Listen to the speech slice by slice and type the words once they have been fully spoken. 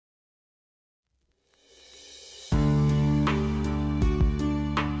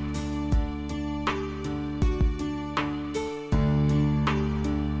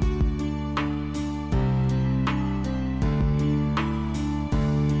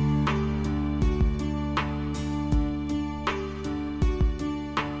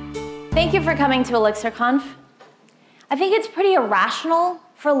Thank you for coming to ElixirConf. I think it's pretty irrational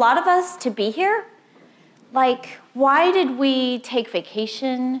for a lot of us to be here. Like, why did we take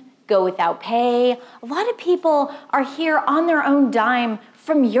vacation, go without pay? A lot of people are here on their own dime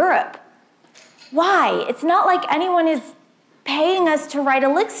from Europe. Why? It's not like anyone is paying us to write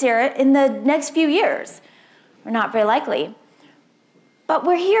Elixir in the next few years. We're not very likely. But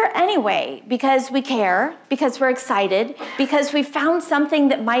we're here anyway because we care, because we're excited, because we found something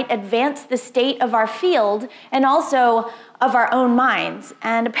that might advance the state of our field and also of our own minds.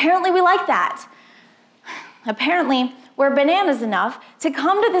 And apparently we like that. Apparently we're bananas enough to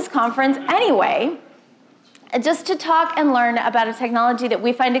come to this conference anyway, just to talk and learn about a technology that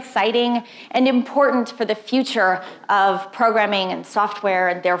we find exciting and important for the future of programming and software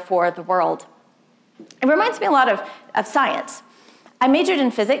and therefore the world. It reminds me a lot of science. I majored in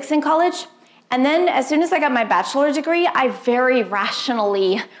physics in college, and then as soon as I got my bachelor's degree, I very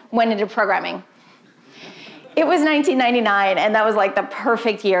rationally went into programming. It was 1999, and that was like the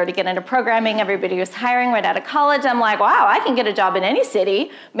perfect year to get into programming. Everybody was hiring right out of college. I'm like, wow, I can get a job in any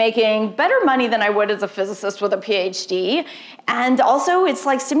city, making better money than I would as a physicist with a PhD. And also, it's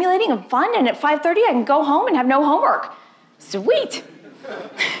like stimulating and fun, and at 5:30, I can go home and have no homework. Sweet.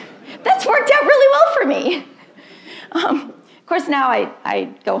 That's worked out really well for me. Of course, now I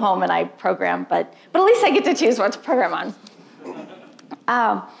go home and I program, but at least I get to choose what to program on.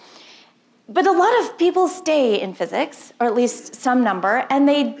 But a lot of people stay in physics, or at least some number, and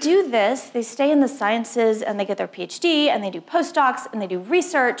they do this. They stay in the sciences, and they get their PhD, and they do postdocs, and they do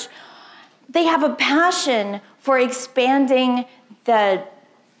research. They have a passion for expanding the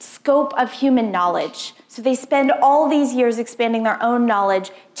scope of human knowledge. So they spend all these years expanding their own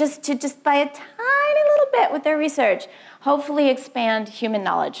knowledge just by a tiny little bit with their research, hopefully expand human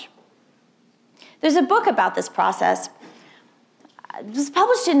knowledge. There's a book about this process. It was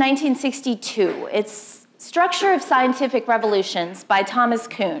published in 1962. It's Structure of Scientific Revolutions by Thomas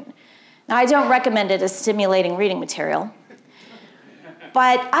Kuhn. Now, I don't recommend it as stimulating reading material,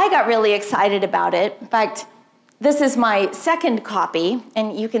 but I got really excited about it. In fact, this is my second copy,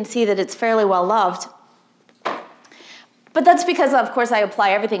 and you can see that it's fairly well loved. But that's because, of course, I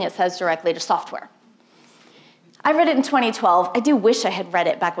apply everything it says directly to software. I read it in 2012. I do wish I had read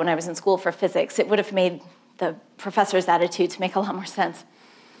it back when I was in school for physics. It would have made the professor's attitudes make a lot more sense.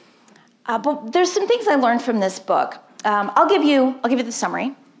 But there's some things I learned from this book. I'll give you the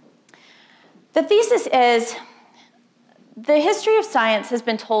summary. The thesis is, the history of science has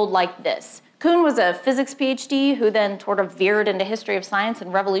been told like this. Kuhn was a physics PhD who then sort of veered into history of science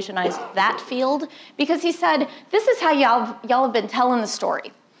and revolutionized that field because he said, this is how y'all have been telling the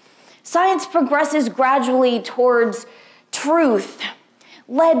story. Science progresses gradually towards truth,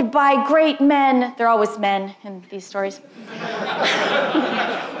 led by great men. They're always men in these stories.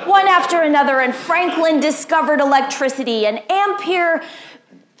 One after another, and Franklin discovered electricity, and Ampere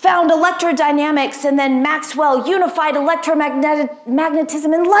found electrodynamics, and then Maxwell unified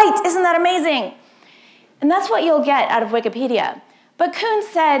electromagnetism and light. Isn't that amazing? And that's what you'll get out of Wikipedia. But Kuhn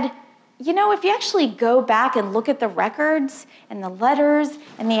said, you know, if you actually go back and look at the records and the letters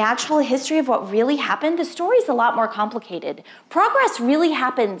and the actual history of what really happened, the story's a lot more complicated. Progress really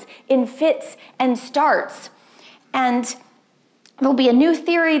happens in fits and starts. And there'll be a new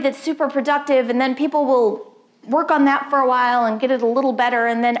theory that's super productive, and then people will work on that for a while and get it a little better,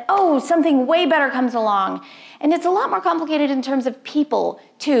 and then, oh, something way better comes along. And it's a lot more complicated in terms of people,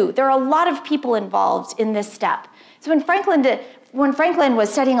 too. There are a lot of people involved in this step. So when Franklin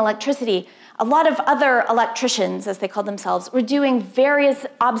was studying electricity, a lot of other electricians, as they called themselves, were doing various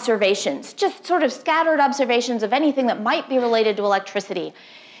observations, just sort of scattered observations of anything that might be related to electricity.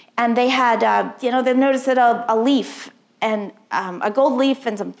 And they had, they noticed that a leaf and a gold leaf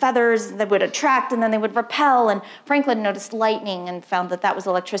and some feathers that would attract and then they would repel. And Franklin noticed lightning and found that that was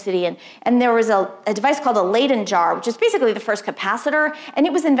electricity. And there was a device called a Leyden jar, which is basically the first capacitor. And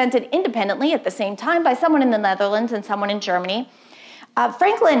it was invented independently at the same time by someone in the Netherlands and someone in Germany.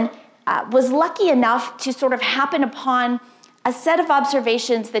 Franklin was lucky enough to sort of happen upon a set of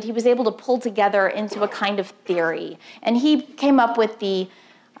observations that he was able to pull together into a kind of theory. And he came up with the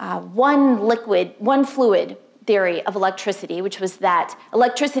one fluid theory of electricity, which was that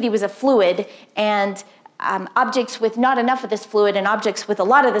electricity was a fluid, and objects with not enough of this fluid and objects with a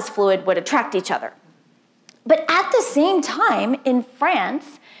lot of this fluid would attract each other. But at the same time, in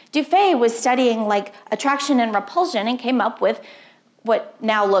France, Dufay was studying like attraction and repulsion and came up with what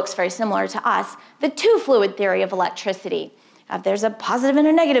now looks very similar to us, the two-fluid theory of electricity. There's a positive and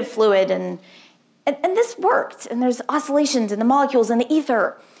a negative fluid, and this worked, and there's oscillations in the molecules in the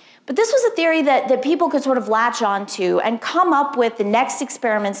ether. But this was a theory that people could sort of latch onto and come up with the next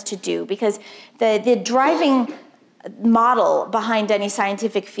experiments to do, because the driving model behind any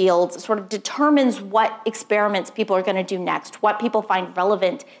scientific field sort of determines what experiments people are going to do next, what people find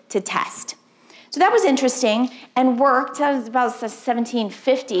relevant to test. So that was interesting and worked. That was about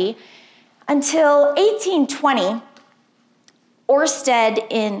 1750 until 1820.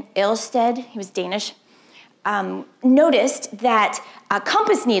 Ørsted, he was Danish, noticed that a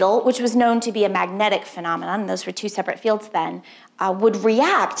compass needle, which was known to be a magnetic phenomenon, and those were two separate fields then, would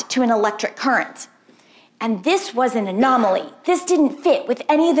react to an electric current. And this was an anomaly. This didn't fit with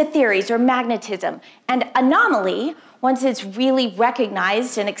any of the theories or magnetism. And anomaly, once it's really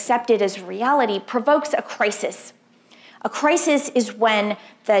recognized and accepted as reality, provokes a crisis. A crisis is when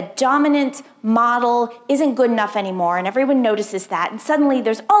the dominant model isn't good enough anymore, and everyone notices that, and suddenly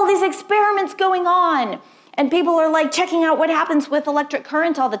there's all these experiments going on, and people are like checking out what happens with electric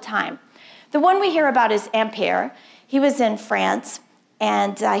current all the time. The one we hear about is Ampere. He was in France,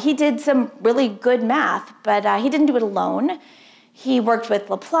 and he did some really good math, but he didn't do it alone. He worked with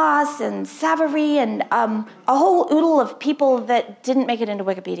Laplace and Savary and a whole oodle of people that didn't make it into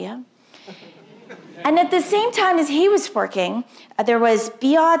Wikipedia. And at the same time as he was working, there was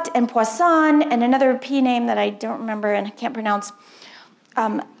Biot and Poisson and another P name that I don't remember and can't pronounce,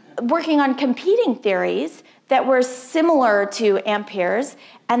 working on competing theories that were similar to Ampere's,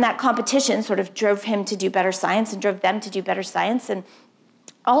 and that competition sort of drove him to do better science and drove them to do better science. And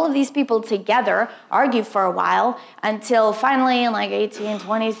all of these people together argued for a while until finally in like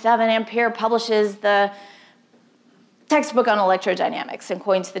 1827, Ampere publishes the textbook on electrodynamics and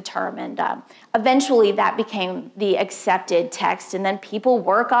coins the term. And eventually that became the accepted text. And then people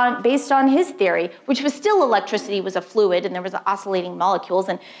work on, based on his theory, which was still electricity was a fluid and there was oscillating molecules.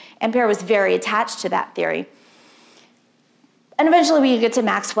 And Ampere was very attached to that theory. And eventually we get to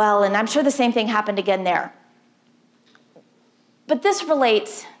Maxwell, and I'm sure the same thing happened again there. But this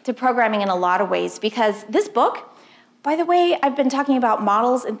relates to programming in a lot of ways, because this book, by the way, I've been talking about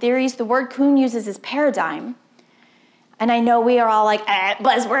models and theories. The word Kuhn uses is paradigm. And I know we are all like,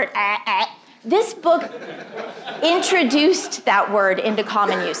 buzzword, This book introduced that word into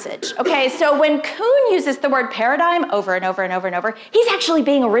common usage. Okay, so when Kuhn uses the word paradigm over and over and over and over, he's actually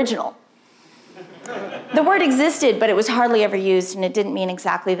being original. The word existed, but it was hardly ever used, and it didn't mean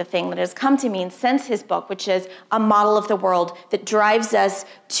exactly the thing that it has come to mean since his book, which is a model of the world that drives us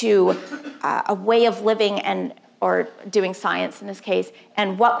to a way of living or doing science in this case,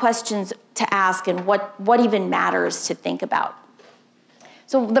 and what questions to ask and what even matters to think about.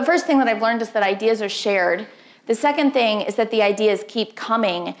 So the first thing that I've learned is that ideas are shared. The second thing is that the ideas keep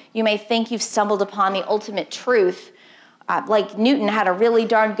coming. You may think you've stumbled upon the ultimate truth, like Newton had a really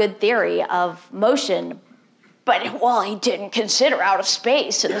darn good theory of motion, but, well, he didn't consider outer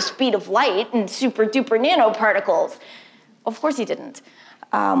space and the speed of light and super duper nanoparticles. Of course he didn't.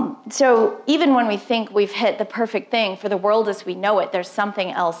 So even when we think we've hit the perfect thing for the world as we know it, there's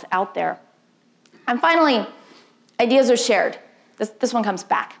something else out there. And finally, ideas are shared. This one comes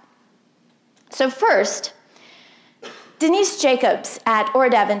back. So first, Denise Jacobs at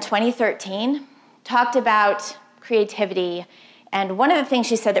ORDEV in 2013 talked about creativity, and one of the things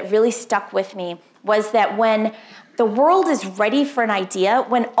she said that really stuck with me was that when the world is ready for an idea,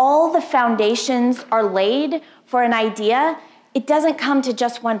 when all the foundations are laid for an idea, it doesn't come to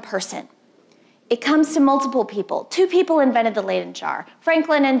just one person. It comes to multiple people. 2 people invented the Leyden jar,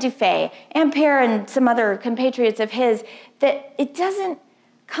 Franklin and Dufay, Ampere and some other compatriots of his, that it doesn't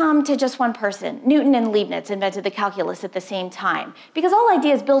come to just one person. Newton and Leibniz invented the calculus at the same time, because all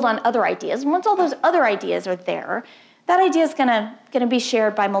ideas build on other ideas, and once all those other ideas are there, that idea is gonna be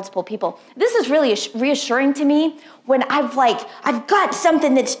shared by multiple people. This is really reassuring to me when I've got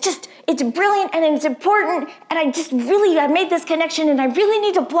something that's just, it's brilliant and it's important, and I made this connection and I really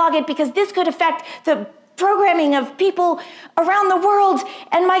need to blog it because this could affect the programming of people around the world,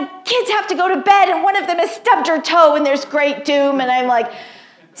 and my kids have to go to bed and one of them has stubbed her toe and there's great doom, and I'm like,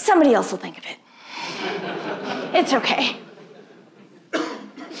 somebody else will think of it. It's okay.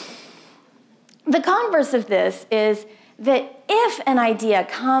 The converse of this is that if an idea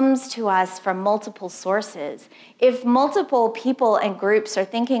comes to us from multiple sources, if multiple people and groups are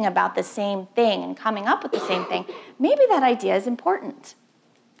thinking about the same thing and coming up with the same thing, maybe that idea is important.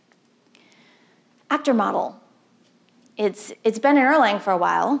 Actor model. It's been in Erlang for a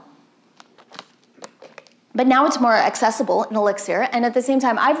while, but now it's more accessible in Elixir, and at the same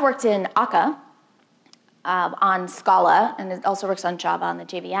time, I've worked in Akka on Scala, and it also works on Java on the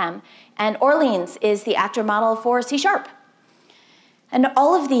JVM, and Orleans is the actor model for C#. And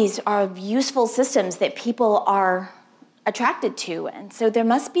all of these are useful systems that people are attracted to, and so there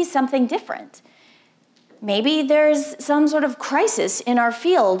must be something different. Maybe there's some sort of crisis in our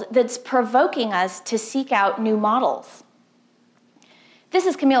field that's provoking us to seek out new models. This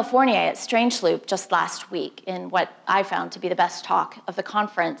is Camille Fournier at Strangeloop just last week in what I found to be the best talk of the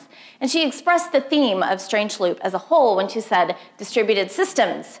conference. And she expressed the theme of Strangeloop as a whole when she said, distributed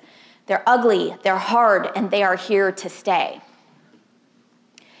systems, they're ugly, they're hard, and they are here to stay.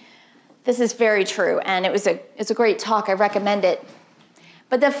 This is very true, and it's a great talk. I recommend it.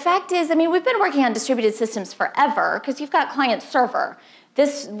 But the fact is, I mean, we've been working on distributed systems forever because you've got client server.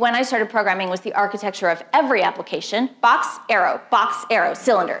 This, when I started programming, was the architecture of every application. Box, arrow,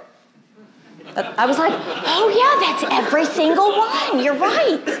 cylinder. I was like, oh yeah, that's every single one. You're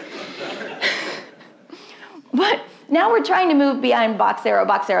right. But now we're trying to move beyond box,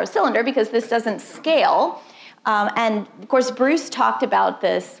 arrow, cylinder because this doesn't scale. And of course, Bruce talked about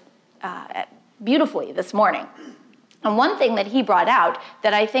this beautifully this morning. And one thing that he brought out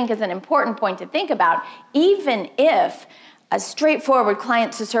that I think is an important point to think about, even if a straightforward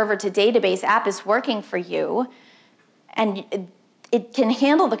client-to-server to database app is working for you, and it can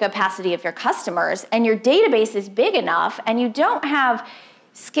handle the capacity of your customers, and your database is big enough, and you don't have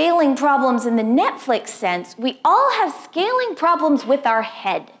scaling problems in the Netflix sense, we all have scaling problems with our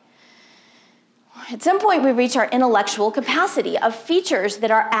head. At some point, we reach our intellectual capacity of features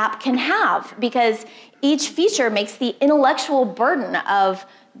that our app can have, because each feature makes the intellectual burden of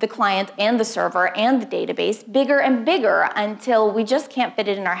the client and the server and the database bigger and bigger until we just can't fit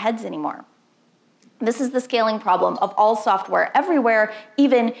it in our heads anymore. This is the scaling problem of all software everywhere,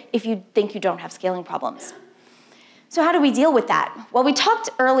 even if you think you don't have scaling problems. So how do we deal with that? Well, we talked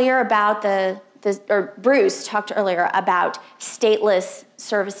earlier about Bruce talked earlier about stateless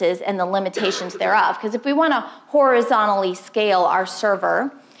services and the limitations thereof. Because if we want to horizontally scale our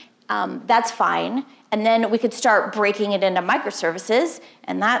server, that's fine. And then we could start breaking it into microservices,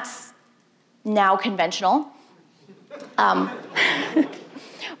 and that's now conventional.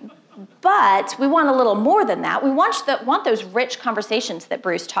 But we want a little more than that. We want those rich conversations that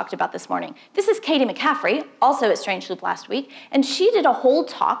Bruce talked about this morning. This is Katie McCaffrey, also at Strangeloop last week, and she did a whole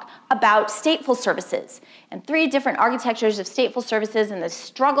talk about stateful services and 3 different architectures of stateful services and the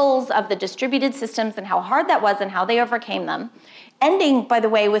struggles of the distributed systems and how hard that was and how they overcame them, ending, by the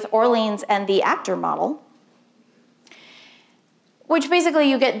way, with Orleans and the actor model, which basically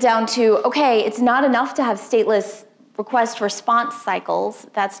you get down to, okay, it's not enough to have stateless request response cycles.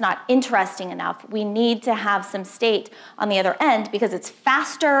 That's not interesting enough. We need to have some state on the other end because it's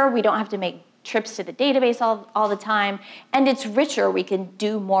faster. We don't have to make trips to the database all the time. And it's richer. We can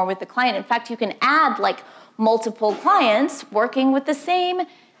do more with the client. In fact, you can add like multiple clients working with the same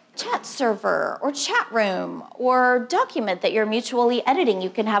chat server or chat room or document that you're mutually editing. You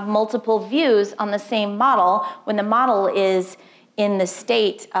can have multiple views on the same model when the model is in the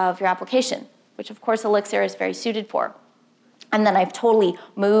state of your application, which of course Elixir is very suited for. And then I've totally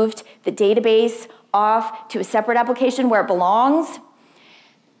moved the database off to a separate application where it belongs.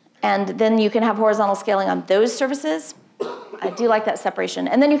 And then you can have horizontal scaling on those services. I do like that separation.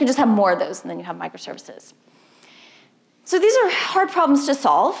 And then you can just have more of those, and then you have microservices. So these are hard problems to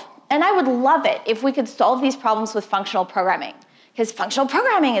solve, and I would love it if we could solve these problems with functional programming, because functional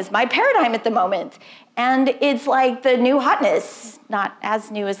programming is my paradigm at the moment. And it's like the new hotness, not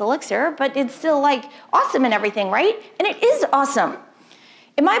as new as Elixir, but it's still like awesome and everything, right? And it is awesome.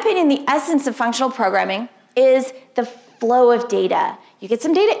 In my opinion, the essence of functional programming is the flow of data. You get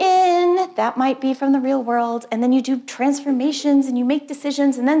some data in, that might be from the real world, and then you do transformations and you make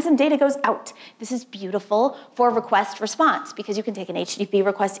decisions, and then some data goes out. This is beautiful for request response because you can take an HTTP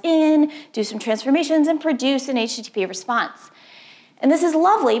request in, do some transformations, and produce an HTTP response. And this is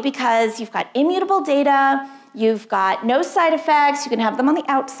lovely because you've got immutable data, you've got no side effects, you can have them on the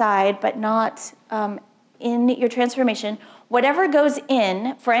outside, but not in your transformation. Whatever goes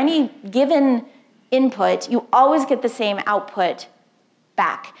in, for any given input, you always get the same output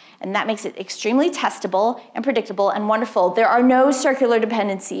back. And that makes it extremely testable and predictable and wonderful. There are no circular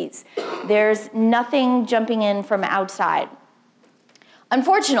dependencies. There's nothing jumping in from outside.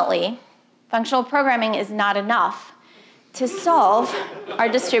 Unfortunately, functional programming is not enough to solve our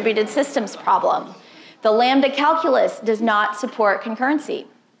distributed systems problem. The lambda calculus does not support concurrency.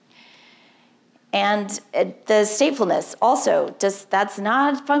 And the statefulness also, that's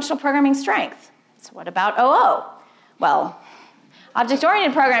not functional programming strength. So what about OO? Well,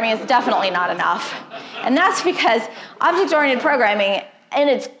 object-oriented programming is definitely not enough. And that's because object-oriented programming in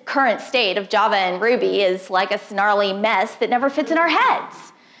its current state of Java and Ruby is like a snarly mess that never fits in our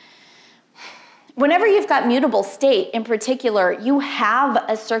heads. Whenever you've got mutable state in particular, you have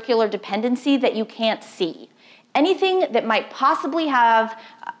a circular dependency that you can't see. Anything that might possibly have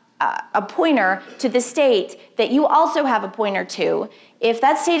a pointer to the state that you also have a pointer to, if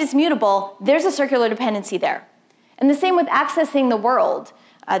that state is mutable, there's a circular dependency there. And the same with accessing the world.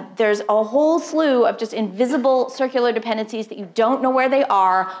 There's a whole slew of just invisible circular dependencies that you don't know where they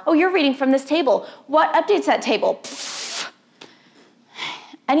are. Oh, you're reading from this table. What updates that table? Pfft.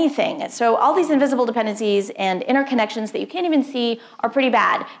 Anything. So all these invisible dependencies and interconnections that you can't even see are pretty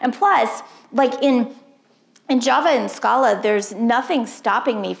bad. And plus, like in Java and Scala, there's nothing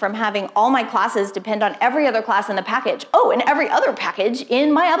stopping me from having all my classes depend on every other class in the package. Oh, and every other package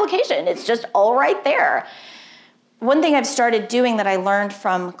in my application. It's just all right there. One thing I've started doing that I learned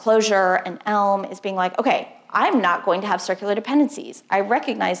from Clojure and Elm is being like, okay, I'm not going to have circular dependencies. I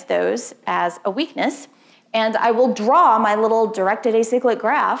recognize those as a weakness, and I will draw my little directed acyclic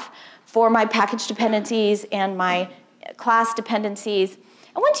graph for my package dependencies and my class dependencies.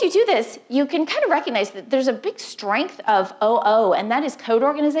 And once you do this, you can kind of recognize that there's a big strength of OO, and that is code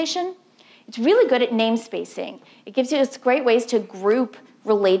organization. It's really good at namespacing. It gives us great ways to group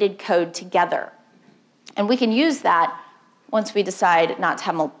related code together. And we can use that once we decide not to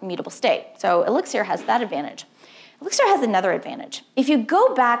have a mutable state. So Elixir has that advantage. Elixir has another advantage. If you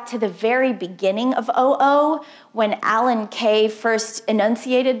go back to the very beginning of OO, when Alan Kay first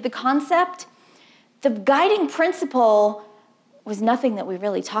enunciated the concept, the guiding principle was nothing that we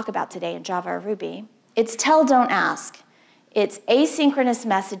really talk about today in Java or Ruby. It's tell, don't ask. It's asynchronous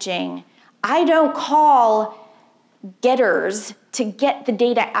messaging. I don't call getters to get the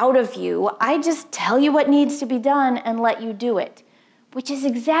data out of you. I just tell you what needs to be done and let you do it, which is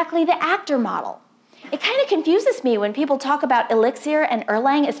exactly the actor model. It kind of confuses me when people talk about Elixir and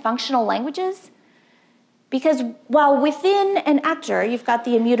Erlang as functional languages, because while within an actor, you've got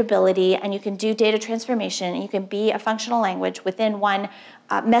the immutability and you can do data transformation and you can be a functional language within one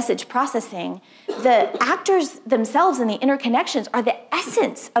message processing, the actors themselves and the interconnections are the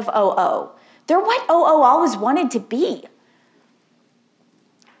essence of OO. They're what OO always wanted to be.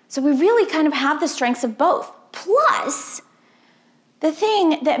 So we really kind of have the strengths of both. Plus, the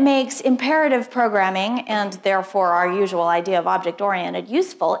thing that makes imperative programming, and therefore our usual idea of object-oriented,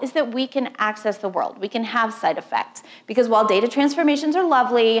 useful is that we can access the world. We can have side effects. Because while data transformations are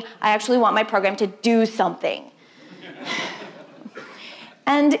lovely, I actually want my program to do something.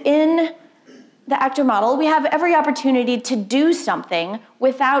 And in the actor model, we have every opportunity to do something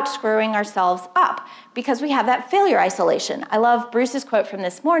without screwing ourselves up, because we have that failure isolation. I love Bruce's quote from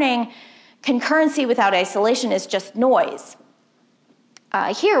this morning, concurrency without isolation is just noise.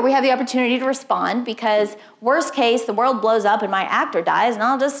 Here we have the opportunity to respond because worst case, the world blows up and my actor dies and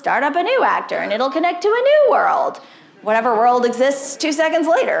I'll just start up a new actor and it'll connect to a new world, whatever world exists 2 seconds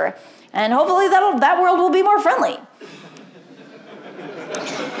later. And hopefully that world will be more friendly.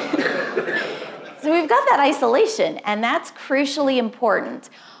 So we've got that isolation, and that's crucially important.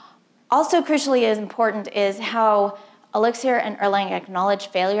 Also crucially as important is how Elixir and Erlang acknowledge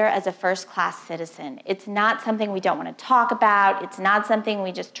failure as a first-class citizen. It's not something we don't want to talk about. It's not something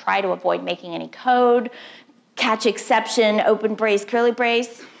we just try to avoid making any code. Catch exception, open brace, curly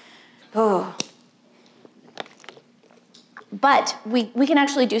brace. Oh. But we can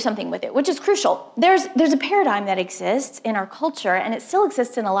actually do something with it, which is crucial. There's a paradigm that exists in our culture, and it still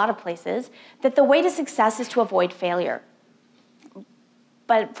exists in a lot of places, that the way to success is to avoid failure.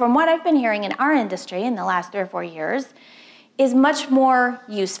 But from what I've been hearing in our industry in the last 3 or 4 years, is much more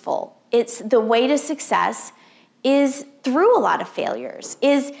useful. It's the way to success is through a lot of failures,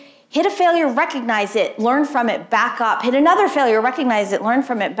 is hit a failure, recognize it, learn from it, back up. Hit another failure, recognize it, learn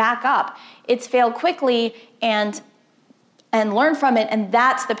from it, back up. It's fail quickly and learn from it, and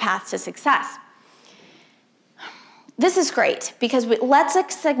that's the path to success. This is great because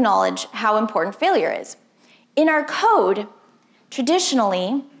let's acknowledge how important failure is. In our code,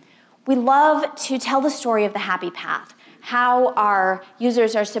 traditionally, we love to tell the story of the happy path, how our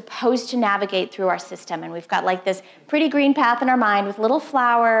users are supposed to navigate through our system. And we've got like this pretty green path in our mind with little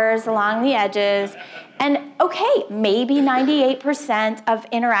flowers along the edges. And okay, maybe 98% of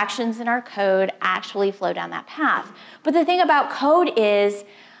interactions in our code actually flow down that path. But the thing about code is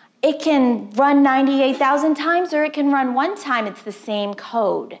it can run 98,000 times or it can run 1 time. It's the same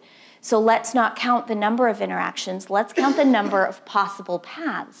code. So let's not count the number of interactions. Let's count the number of possible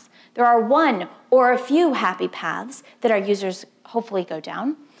paths. There are 1 or a few happy paths that our users hopefully go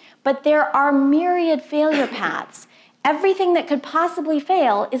down, but there are myriad failure paths. Everything that could possibly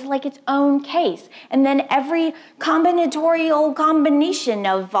fail is like its own case. And then every combinatorial combination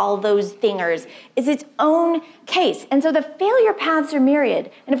of all those thingers is its own case. And so the failure paths are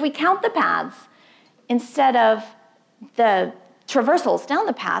myriad. And if we count the paths instead of the traversals down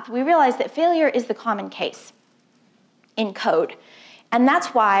the path, we realize that failure is the common case. in code. And that's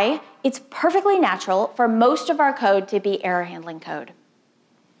why it's perfectly natural for most of our code to be error handling code.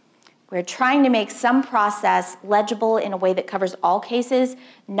 We're trying to make some process legible in a way that covers all cases,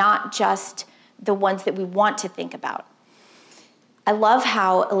 not just the ones that we want to think about. I love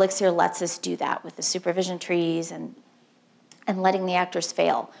how Elixir lets us do that with the supervision trees and letting the actors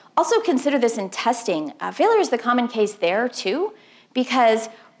fail. Also consider this in testing. Failure is the common case there too, because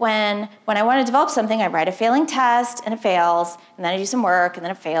when I want to develop something, I write a failing test and it fails, and then I do some work and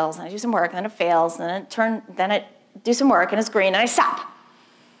then it fails, and I do some work and then it fails, and then I do some work and it's green and I stop.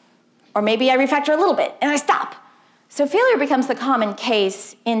 Or maybe I refactor a little bit and I stop. So failure becomes the common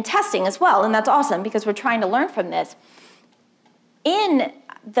case in testing as well, and that's awesome because we're trying to learn from this. In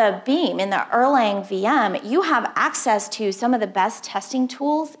the Beam, in the Erlang VM, you have access to some of the best testing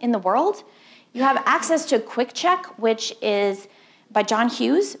tools in the world. You have access to Quick Check, which is by John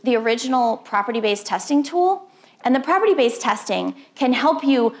Hughes, the original property-based testing tool. And the property-based testing can help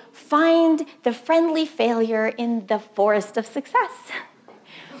you find the friendly failure in the forest of success,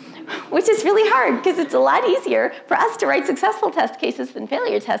 which is really hard because it's a lot easier for us to write successful test cases than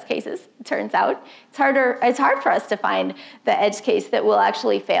failure test cases, it turns out. It's hard for us to find the edge case that will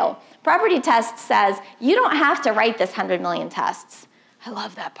actually fail. Property test says, you don't have to write this 100 million tests. I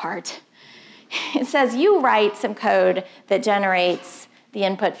love that part. It says you write some code that generates the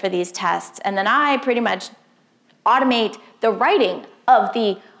input for these tests, and then I pretty much automate the writing of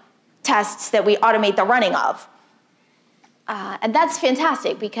the tests that we automate the running of. And that's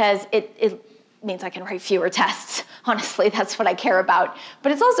fantastic because it means I can write fewer tests. Honestly, that's what I care about.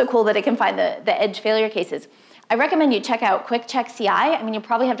 But it's also cool that it can find the edge failure cases. I recommend you check out Quick Check CI. I mean, you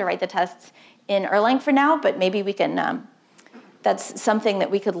probably have to write the tests in Erlang for now, but maybe we can, that's something that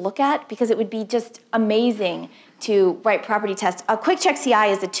we could look at because it would be just amazing to write property tests. Quick Check CI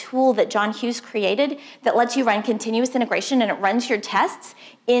is a tool that John Hughes created that lets you run continuous integration, and it runs your tests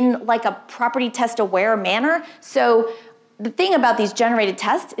in like a property test aware manner. So the thing about these generated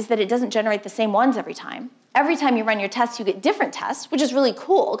tests is that it doesn't generate the same ones every time. Every time you run your tests, you get different tests, which is really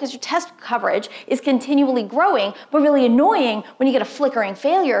cool because your test coverage is continually growing, but really annoying when you get a flickering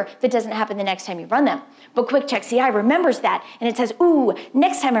failure that doesn't happen the next time you run them. But Quick Check CI remembers that, and it says, ooh,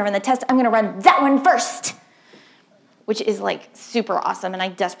 next time I run the test, I'm gonna run that one first, which is like super awesome, and I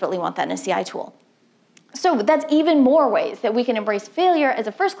desperately want that in a CI tool. So that's even more ways that we can embrace failure as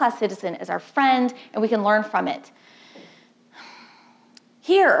a first-class citizen, as our friend, and we can learn from it.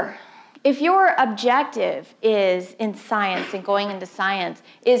 Here, if your objective is in science and going into science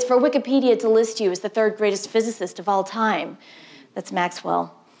is for Wikipedia to list you as the third greatest physicist of all time, that's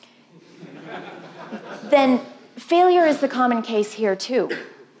Maxwell, then failure is the common case here too.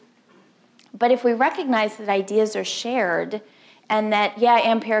 But if we recognize that ideas are shared and that, yeah,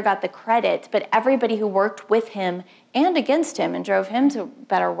 Ampere got the credit, but everybody who worked with him and against him and drove him to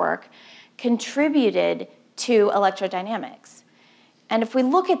better work contributed to electrodynamics. And if we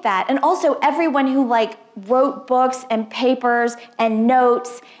look at that, and also everyone who wrote books and papers and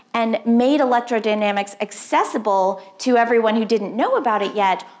notes and made electrodynamics accessible to everyone who didn't know about it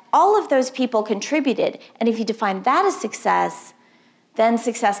yet, all of those people contributed. And if you define that as success, then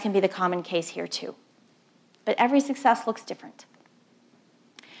success can be the common case here too. But every success looks different.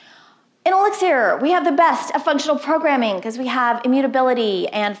 In Elixir, we have the best of functional programming because we have immutability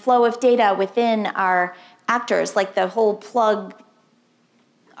and flow of data within our actors, like the whole plug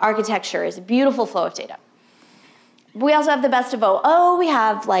architecture is a beautiful flow of data. We also have the best of OO. We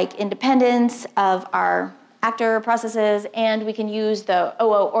have independence of our actor processes, and we can use the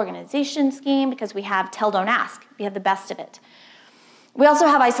OO organization scheme because we have tell, don't ask. We have the best of it. We also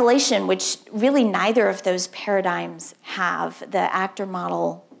have isolation, which really neither of those paradigms have. The actor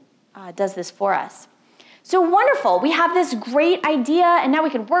model does this for us. So wonderful. We have this great idea, and now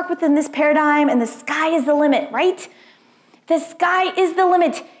we can work within this paradigm, and the sky is the limit, right? The sky is the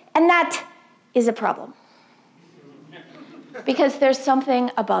limit, and that is a problem. Because there's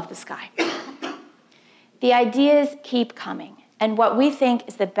something above the sky. The ideas keep coming, and what we think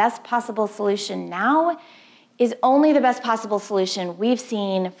is the best possible solution now is only the best possible solution we've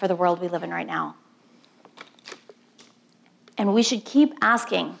seen for the world we live in right now. And we should keep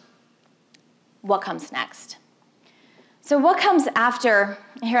asking, what comes next? So what comes after,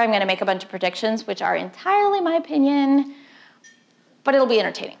 here I'm gonna make a bunch of predictions, which are entirely my opinion, but it'll be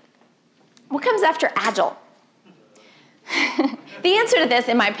entertaining. What comes after Agile? The answer to this,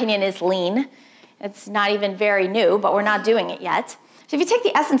 in my opinion, is lean. It's not even very new, but we're not doing it yet. So if you take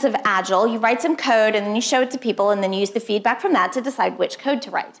the essence of Agile, you write some code, and then you show it to people, and then you use the feedback from that to decide which code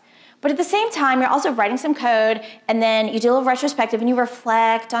to write. But at the same time, you're also writing some code, and then you do a little retrospective, and you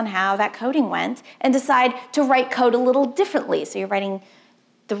reflect on how that coding went, and decide to write code a little differently. So you're writing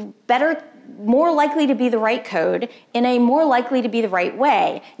the better, more likely to be the right code in a more likely to be the right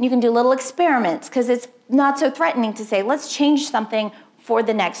way. And you can do little experiments, because it's not so threatening to say, let's change something for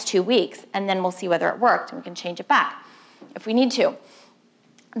the next 2 weeks, and then we'll see whether it worked, and we can change it back if we need to.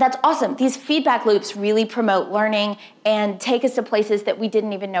 That's awesome. These feedback loops really promote learning and take us to places that we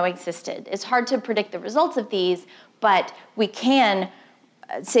didn't even know existed. It's hard to predict the results of these, but we can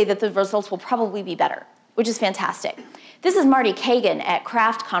say that the results will probably be better, which is fantastic. This is Marty Kagan at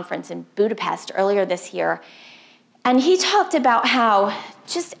Craft Conference in Budapest earlier this year, and he talked about how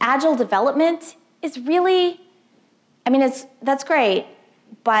just agile development is really, that's great,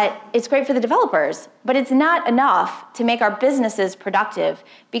 but it's great for the developers, but it's not enough to make our businesses productive,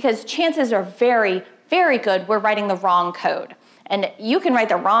 because chances are very, very good we're writing the wrong code. And you can write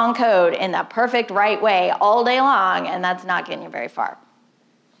the wrong code in the perfect right way all day long, and that's not getting you very far.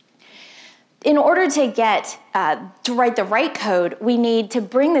 In order to get to write the right code, we need to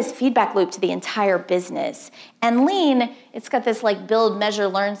bring this feedback loop to the entire business. And Lean, it's got this like build, measure,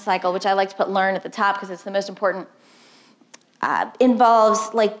 learn cycle, which I like to put learn at the top because it's the most important.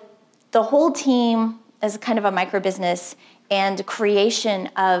 Involves like the whole team as kind of a micro business, and creation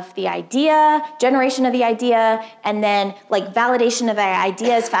of the idea, generation of the idea, and then like validation of the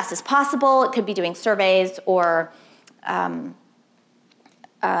idea as fast as possible. It could be doing surveys or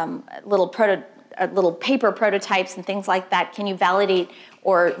little paper prototypes and things like that. Can you validate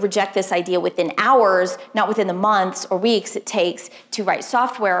or reject this idea within hours, not within the months or weeks it takes to write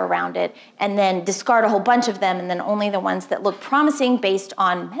software around it, and then discard a whole bunch of them, and then only the ones that look promising based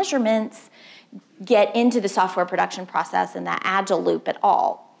on measurements get into the software production process and that agile loop at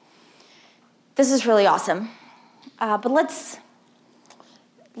all. This is really awesome. But let's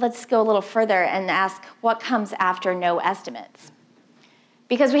go a little further and ask what comes after no estimates.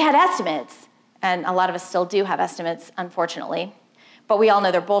 Because we had estimates, and a lot of us still do have estimates, unfortunately, but we all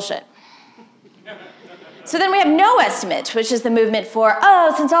know they're bullshit. So then we have no estimates, which is the movement for,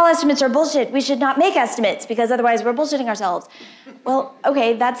 since all estimates are bullshit, we should not make estimates, because otherwise we're bullshitting ourselves. Well,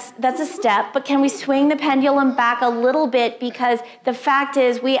 okay, that's a step, but can we swing the pendulum back a little bit, because the fact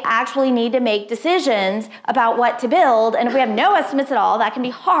is we actually need to make decisions about what to build, and if we have no estimates at all, that can be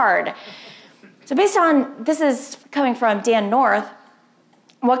hard. So based on, this is coming from Dan North,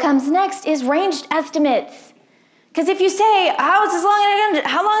 what comes next is ranged estimates. Because if you say, how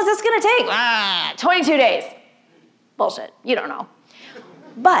long is this going to take? 22 days. Bullshit. You don't know.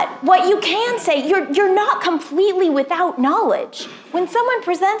 But what you can say, you're not completely without knowledge. When someone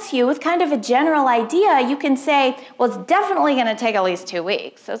presents you with kind of a general idea, you can say, well, it's definitely going to take at least 2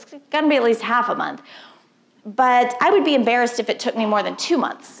 weeks. So it's going to be at least half a month. But I would be embarrassed if it took me more than 2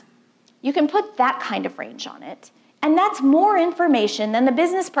 months. You can put that kind of range on it. And that's more information than the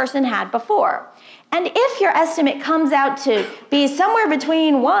business person had before. And if your estimate comes out to be somewhere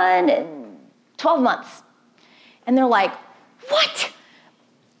between 1 and 12 months, and they're like, what?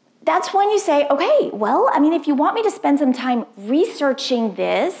 That's when you say, okay, well, if you want me to spend some time researching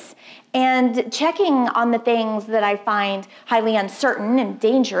this and checking on the things that I find highly uncertain and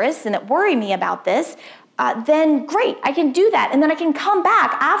dangerous and that worry me about this, then great, I can do that. And then I can come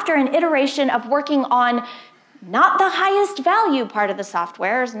back after an iteration of working on not the highest value part of the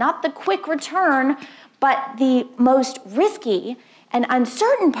software, not the quick return, but the most risky and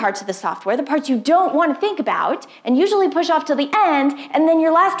uncertain parts of the software, the parts you don't want to think about, and usually push off till the end, and then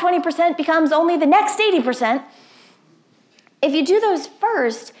your last 20% becomes only the next 80%. If you do those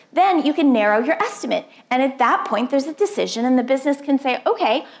first, then you can narrow your estimate. And at that point, there's a decision, and the business can say,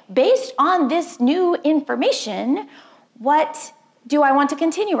 okay, based on this new information, what do I want to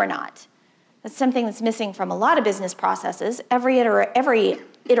continue or not? That's something that's missing from a lot of business processes. Every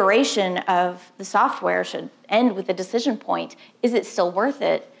iteration of the software should end with a decision point. Is it still worth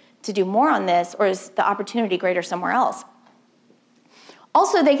it to do more on this, or is the opportunity greater somewhere else?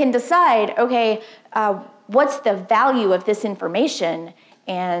 Also, they can decide, okay, what's the value of this information,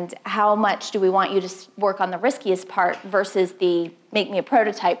 and how much do we want you to work on the riskiest part versus the make me a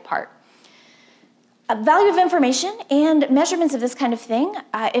prototype part. Value of information and measurements of this kind of thing,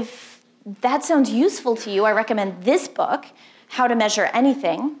 if that sounds useful to you, I recommend this book, How to Measure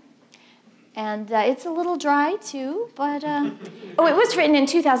Anything. And it's a little dry too, but, it was written in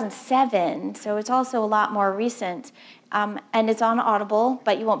 2007, so it's also a lot more recent. And it's on Audible,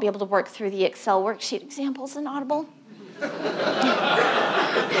 but you won't be able to work through the Excel worksheet examples in Audible.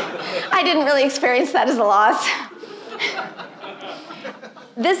 I didn't really experience that as a loss.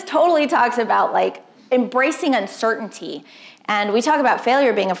 This totally talks about like embracing uncertainty. And we talk about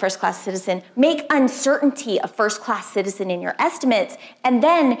failure being a first-class citizen. Make uncertainty a first-class citizen in your estimates, and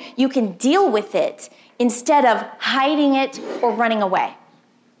then you can deal with it instead of hiding it or running away.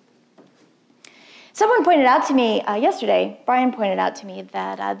 Someone pointed out to me yesterday, Brian pointed out to me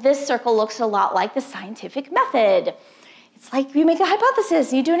that this circle looks a lot like the scientific method. It's like you make a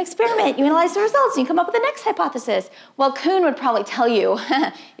hypothesis, you do an experiment, you analyze the results, and you come up with the next hypothesis. Well, Kuhn would probably tell you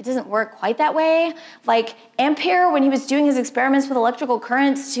it doesn't work quite that way. Like Ampere, when he was doing his experiments with electrical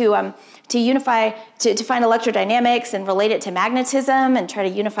currents to find electrodynamics and relate it to magnetism and try to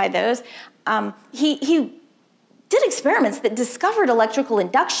unify those, he did experiments that discovered electrical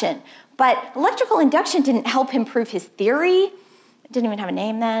induction. But electrical induction didn't help him prove his theory. It didn't even have a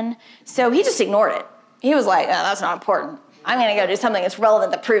name then. So he just ignored it. He was like, oh, that's not important. I'm going to go do something that's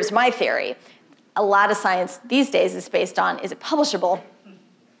relevant that proves my theory. A lot of science these days is based on, is it publishable?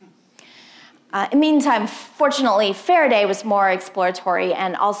 In the meantime, fortunately, Faraday was more exploratory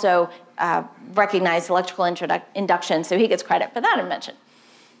and also recognized electrical induction, so he gets credit for that invention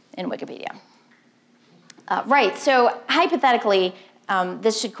in Wikipedia. Right, so hypothetically,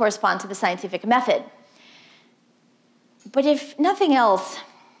 this should correspond to the scientific method. But if nothing else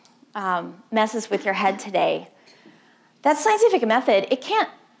messes with your head today, that scientific method, it can't,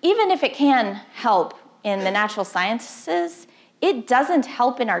 even if it can help in the natural sciences, it doesn't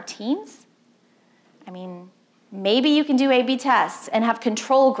help in our teams. I mean, maybe you can do A/B tests and have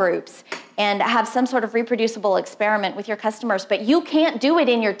control groups and have some sort of reproducible experiment with your customers, but you can't do it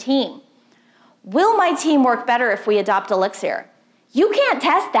in your team. Will my team work better if we adopt Elixir? You can't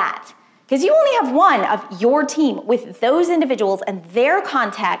test that, because you only have one of your team with those individuals and their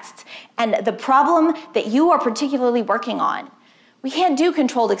contexts and the problem that you are particularly working on. We can't do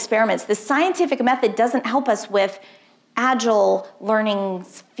controlled experiments. The scientific method doesn't help us with agile learning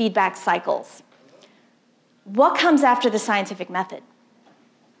feedback cycles. What comes after the scientific method?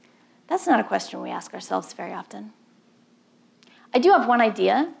 That's not a question we ask ourselves very often. I do have one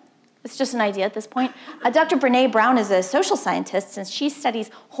idea. It's just an idea at this point. Dr. Brené Brown is a social scientist, and she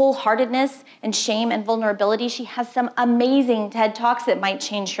studies wholeheartedness and shame and vulnerability. She has some amazing TED Talks that might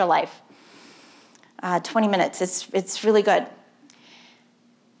change your life. 20 minutes, it's really good.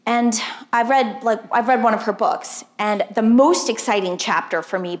 And I've read one of her books, and the most exciting chapter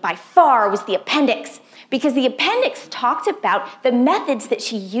for me by far was the appendix, because the appendix talked about the methods that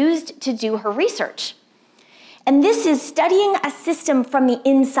she used to do her research. And this is studying a system from the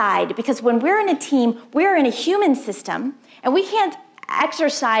inside, because when we're in a team, we're in a human system, and we can't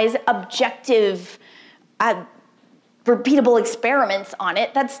exercise objective, repeatable experiments on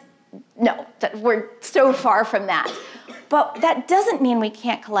it. We're so far from that. But that doesn't mean we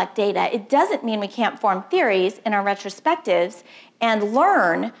can't collect data. It doesn't mean we can't form theories in our retrospectives and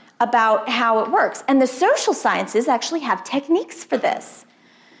learn about how it works. And the social sciences actually have techniques for this.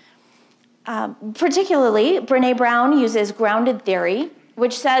 Particularly, Brené Brown uses grounded theory,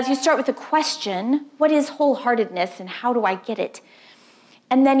 which says you start with a question, what is wholeheartedness and how do I get it?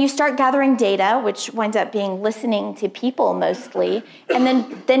 And then you start gathering data, which winds up being listening to people mostly, and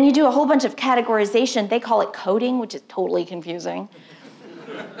then you do a whole bunch of categorization. They call it coding, which is totally confusing.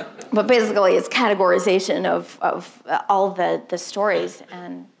 But basically, it's categorization of all the stories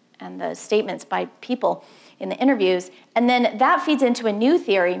and the statements by people in the interviews, and then that feeds into a new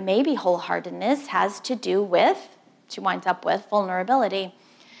theory. Maybe wholeheartedness has to do with, she winds up with, vulnerability.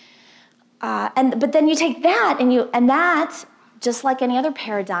 But then you take that, and that, just like any other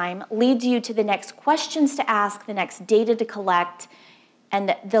paradigm, leads you to the next questions to ask, the next data to collect,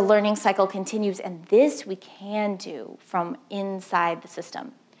 and the learning cycle continues, and this we can do from inside the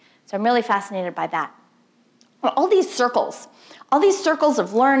system. So I'm really fascinated by that. All these circles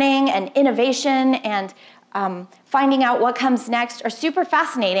of learning and innovation and finding out what comes next are super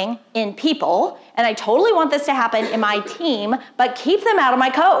fascinating in people, and I totally want this to happen in my team, but keep them out of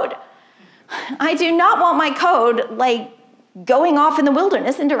my code. I do not want my code going off in the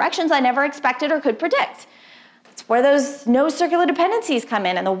wilderness in directions I never expected or could predict. It's where those no circular dependencies come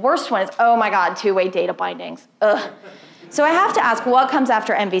in, and the worst one is, oh my God, two-way data bindings. Ugh. So I have to ask, what comes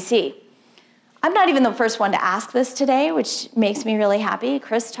after MVC? I'm not even the first one to ask this today, which makes me really happy.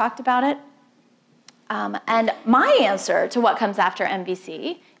 Chris talked about it. And my answer to what comes after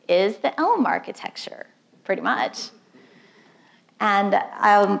MVC is the Elm architecture, pretty much. And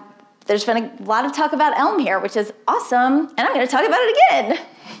there's been a lot of talk about Elm here, which is awesome, and I'm going to talk about it again.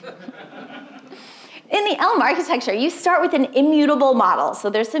 In the Elm architecture, you start with an immutable model. So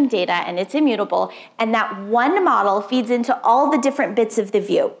there's some data, and it's immutable, and that one model feeds into all the different bits of the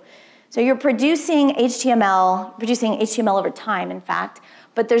view. So you're producing HTML over time, in fact,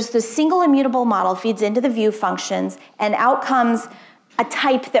 But there's this single immutable model feeds into the view functions, and out comes a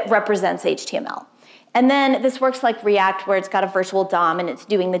type that represents HTML. And then this works like React, where it's got a virtual DOM and it's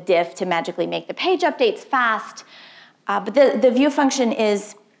doing the diff to magically make the page updates fast. But the view function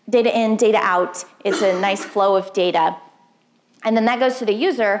is data in, data out. It's a nice flow of data. And then that goes to the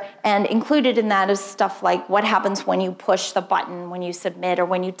user, and included in that is stuff like what happens when you push the button, when you submit, or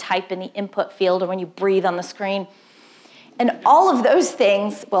when you type in the input field, or when you breathe on the screen. And all of those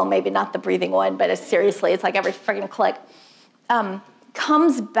things, well, maybe not the breathing one, but seriously, it's like every freaking click,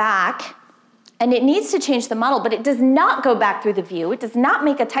 comes back, and it needs to change the model, but it does not go back through the view. It does not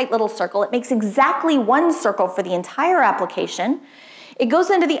make a tight little circle. It makes exactly one circle for the entire application. It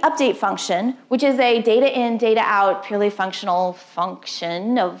goes into the update function, which is a data in, data out, purely functional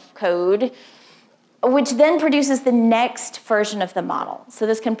function of code, which then produces the next version of the model. So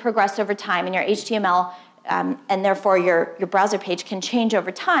this can progress over time, and your HTML and therefore your browser page can change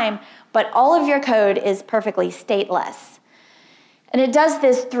over time, but all of your code is perfectly stateless. And it does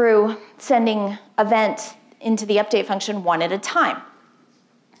this through sending events into the update function one at a time.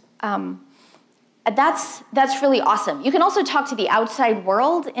 That's really awesome. You can also talk to the outside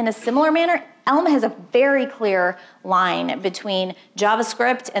world in a similar manner. Elm has a very clear line between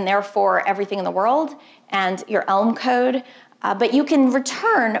JavaScript and therefore everything in the world and your Elm code. But you can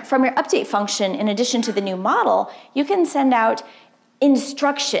return from your update function, in addition to the new model, you can send out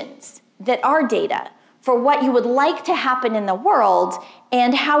instructions that are data for what you would like to happen in the world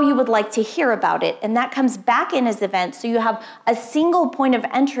and how you would like to hear about it. And that comes back in as events, so you have a single point of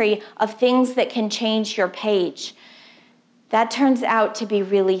entry of things that can change your page. That turns out to be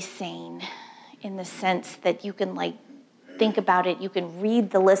really sane in the sense that you can think about it, you can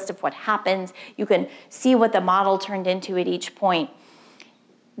read the list of what happens, you can see what the model turned into at each point.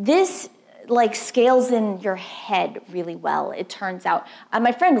 This scales in your head really well, it turns out.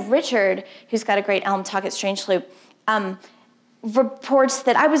 My friend Richard, who's got a great Elm talk at Strangeloop, reports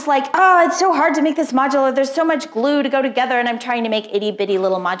that I was like, oh, it's so hard to make this modular, there's so much glue to go together, and I'm trying to make itty bitty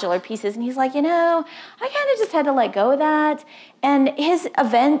little modular pieces. And he's like, I kind of just had to let go of that. And his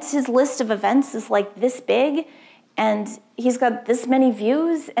list of events is like this big, and he's got this many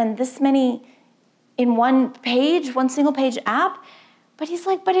views and this many in one single page app. But he's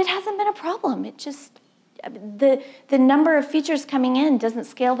like, but it hasn't been a problem. It just, the number of features coming in doesn't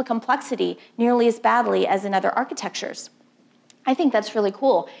scale the complexity nearly as badly as in other architectures. I think that's really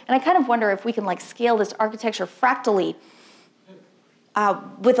cool. And I kind of wonder if we can scale this architecture fractally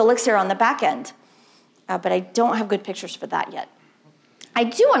with Elixir on the back end. But I don't have good pictures for that yet. I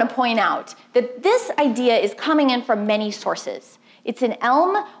do want to point out that this idea is coming in from many sources. It's in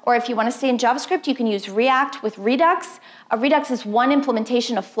Elm, or if you want to stay in JavaScript, you can use React with Redux. Redux is one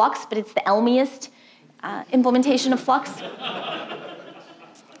implementation of Flux, but it's the Elmiest implementation of Flux.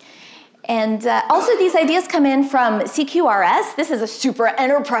 And also these ideas come in from CQRS. This is a super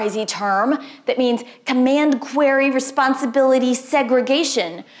enterprisey term that means command query responsibility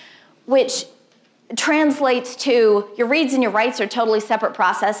segregation, which translates to your reads and your writes are totally separate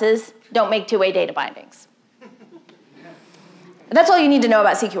processes. Don't make two-way data bindings. That's all you need to know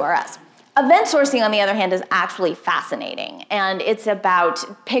about CQRS. Event sourcing, on the other hand, is actually fascinating. And it's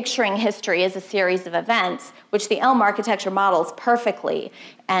about picturing history as a series of events, which the Elm architecture models perfectly.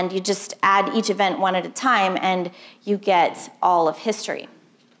 And you just add each event one at a time, and you get all of history.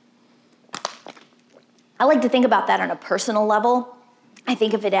 I like to think about that on a personal level. I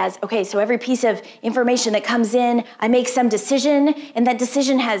think of it as, okay, so every piece of information that comes in, I make some decision, and that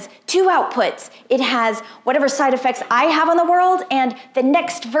decision has two outputs. It has whatever side effects I have on the world and the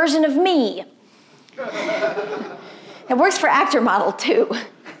next version of me. It works for actor model too.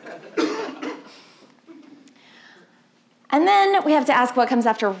 And then we have to ask what comes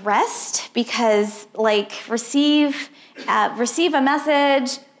after REST, because receive a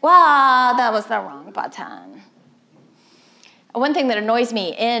message, wow, that was the wrong button. One thing that annoys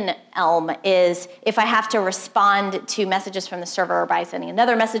me in Elm is if I have to respond to messages from the server by sending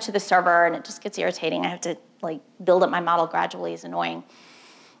another message to the server, and it just gets irritating. I have to build up my model gradually. It's annoying.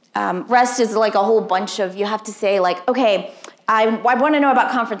 REST is a whole bunch of, you have to say okay, I want to know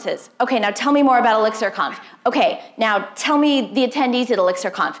about conferences. Okay, now tell me more about ElixirConf. Okay, now tell me the attendees at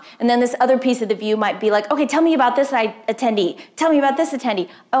ElixirConf. And then this other piece of the view might be okay, tell me about this attendee. Tell me about this attendee.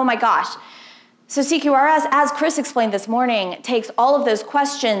 Oh my gosh. So CQRS, as Chris explained this morning, takes all of those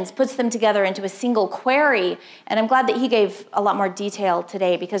questions, puts them together into a single query, and I'm glad that he gave a lot more detail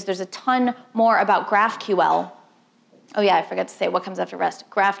today because there's a ton more about GraphQL. Oh yeah, I forgot to say what comes after REST,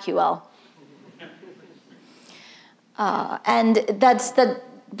 GraphQL. And that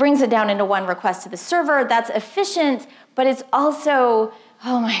brings it down into one request to the server. That's efficient, but it's also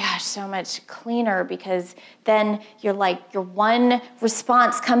oh my gosh, so much cleaner, because then your one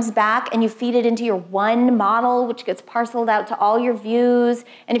response comes back and you feed it into your one model, which gets parceled out to all your views.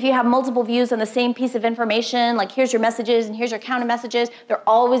 And if you have multiple views on the same piece of information, like here's your messages and here's your count of messages, they're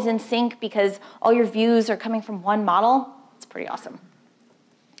always in sync because all your views are coming from one model. It's pretty awesome.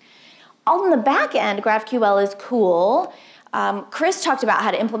 On the back end, GraphQL is cool. Chris talked about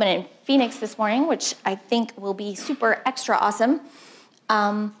how to implement it in Phoenix this morning, which I think will be super extra awesome.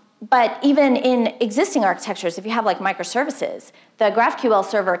 But even in existing architectures, if you have like microservices, the GraphQL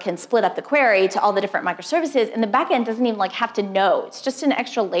server can split up the query to all the different microservices, and the backend doesn't even like have to know. It's just an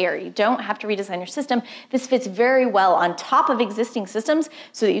extra layer. You don't have to redesign your system. This fits very well on top of existing systems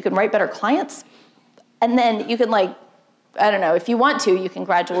so that you can write better clients. And then you can like, I don't know, if you want to, you can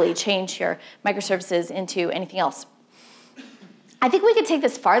gradually change your microservices into anything else. I think we could take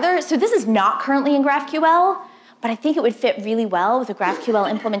this farther. So this is not currently in GraphQL, but I think it would fit really well with a GraphQL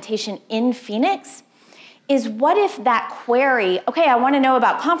implementation in Phoenix, is what if that query, okay, I want to know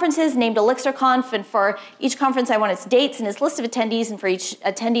about conferences named ElixirConf, and for each conference I want its dates and its list of attendees, and for each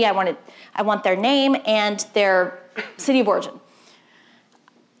attendee I want their name and their city of origin.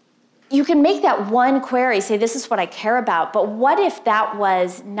 You can make that one query, say this is what I care about, but what if that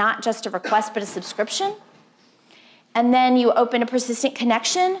was not just a request but a subscription? And then you open a persistent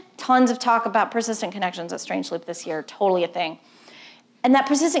connection. Tons of talk about persistent connections at Strange Loop this year, totally a thing. And that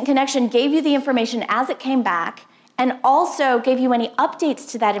persistent connection gave you the information as it came back, and also gave you any updates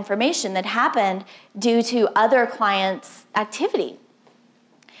to that information that happened due to other clients' activity.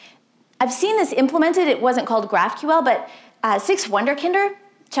 I've seen this implemented. It wasn't called GraphQL, but Six Wonderkinder,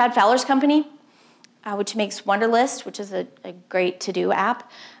 Chad Fowler's company, which makes Wunderlist, which is a great to-do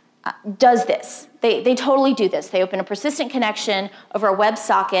app, does this. They totally do this. They open a persistent connection over a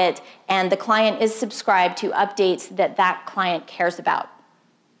WebSocket, and the client is subscribed to updates that that client cares about.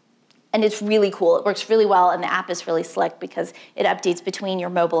 And it's really cool. It works really well, and the app is really slick because it updates between your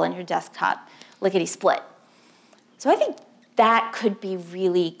mobile and your desktop, lickety-split. So I think that could be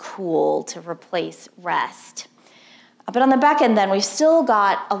really cool to replace REST. But on the back end then, we've still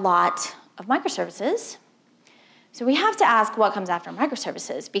got a lot of microservices. So we have to ask what comes after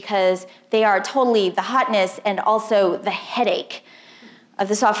microservices, because they are totally the hotness and also the headache of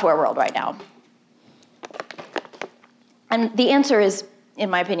the software world right now. And the answer is, in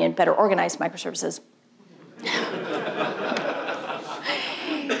my opinion, better organized microservices.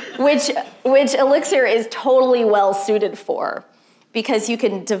 which Elixir is totally well suited for, because you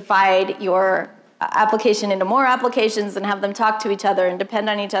can divide your application into more applications and have them talk to each other and depend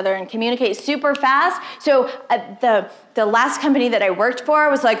on each other and communicate super fast. So the last company that I worked for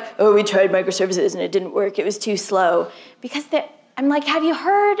was like, oh, we tried microservices and it didn't work. It was too slow. Because I'm like, have you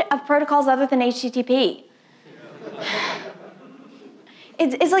heard of protocols other than HTTP?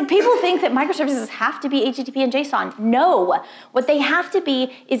 It's like people think that microservices have to be HTTP and JSON. No. What they have to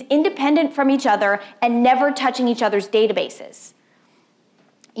be is independent from each other and never touching each other's databases.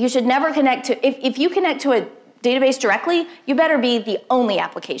 You should never connect to, if you connect to a database directly, you better be the only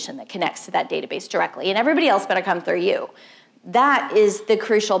application that connects to that database directly, and everybody else better come through you. That is the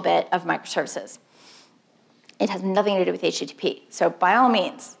crucial bit of microservices. It has nothing to do with HTTP. So by all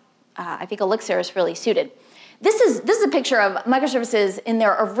means, I think Elixir is really suited. This is a picture of microservices in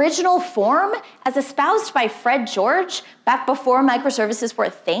their original form as espoused by Fred George back before microservices were a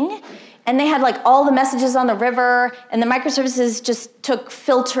thing. And they had like all the messages on the river, and the microservices just took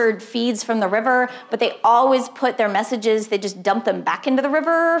filtered feeds from the river, but they always put their messages, they just dumped them back into the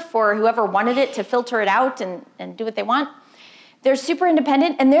river for whoever wanted it to filter it out and do what they want. They're super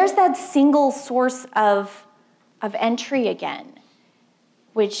independent, and there's that single source of entry again,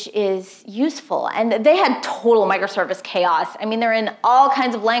 which is useful. And they had total microservice chaos. I mean, they're in all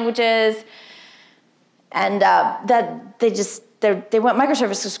kinds of languages, and they went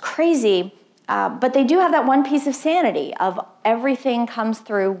microservices crazy, but they do have that one piece of sanity of everything comes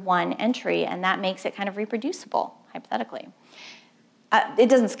through one entry, and that makes it kind of reproducible, hypothetically. It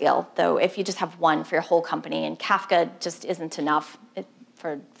doesn't scale, though, if you just have one for your whole company, and Kafka just isn't enough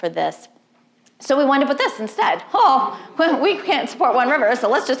for this. So we wound up with this instead. Oh, well, we can't support one river, so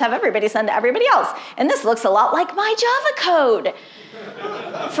let's just have everybody send to everybody else. And this looks a lot like my Java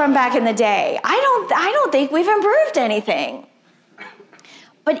code from back in the day. I don't think we've improved anything.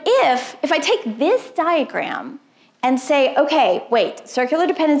 But if I take this diagram and say, okay, wait, circular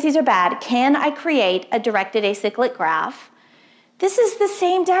dependencies are bad, can I create a directed acyclic graph? This is the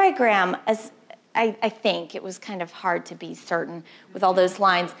same diagram as, I think. It was kind of hard to be certain with all those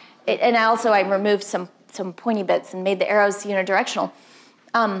lines. And I removed some pointy bits and made the arrows unidirectional.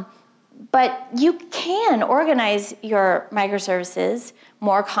 But you can organize your microservices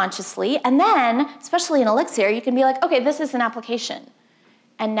more consciously. And then, especially in Elixir, you can be like, okay, this is an application.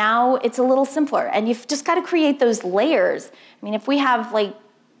 And now it's a little simpler. And you've just got to create those layers. I mean, if we have like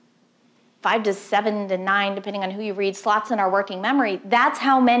 5 to 7 to 9, depending on who you read, slots in our working memory, that's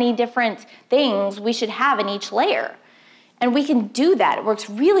how many different things we should have in each layer. And we can do that. It works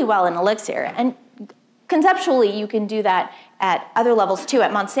really well in Elixir. And conceptually, you can do that at other levels too.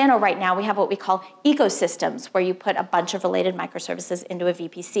 At Monsanto right now, we have what we call ecosystems, where you put a bunch of related microservices into a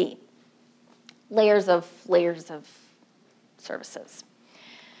VPC. Layers of services.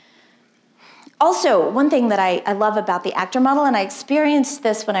 Also, one thing that I love about the actor model, and I experienced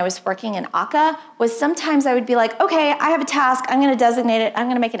this when I was working in Akka, was sometimes I would be like, okay, I have a task, I'm gonna designate it, I'm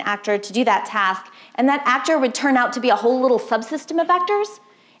gonna make an actor to do that task, and that actor would turn out to be a whole little subsystem of actors,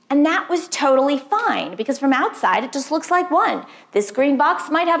 and that was totally fine, because from outside, it just looks like one. This green box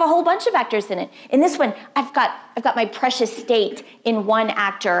might have a whole bunch of actors in it. In this one, I've got my precious state in one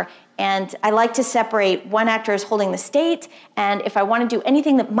actor, and I like to separate one actor as holding the state, and if I want to do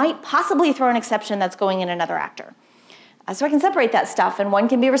anything that might possibly throw an exception, that's going in another actor. So I can separate that stuff, and one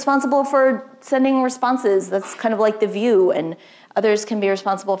can be responsible for sending responses. That's kind of like the view, and others can be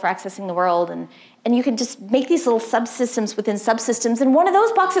responsible for accessing the world, and you can just make these little subsystems within subsystems, and one of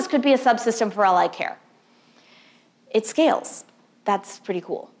those boxes could be a subsystem for all I care. It scales. That's pretty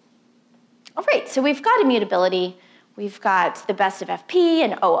cool. All right, so we've got immutability. We've got the best of FP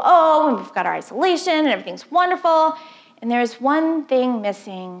and OO, and we've got our isolation, and everything's wonderful. And there's one thing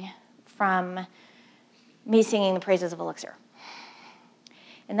missing from me singing the praises of Elixir.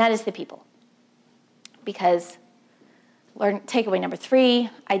 And that is the people. Because takeaway number 3,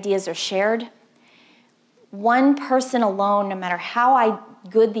 ideas are shared. One person alone, no matter how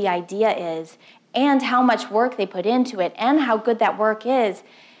good the idea is, and how much work they put into it, and how good that work is,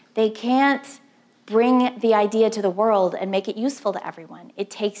 they can't bring the idea to the world and make it useful to everyone. It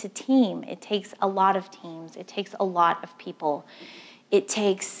takes a team. It takes a lot of teams. It takes a lot of people. It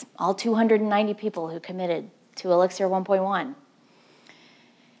takes all 290 people who committed to Elixir 1.1.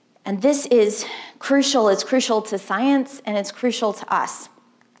 And this is crucial. It's crucial to science, and it's crucial to us.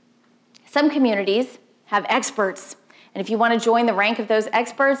 Some communities have experts, and if you want to join the rank of those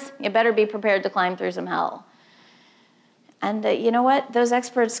experts, you better be prepared to climb through some hell. And you know what? Those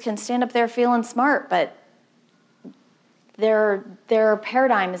experts can stand up there feeling smart, but their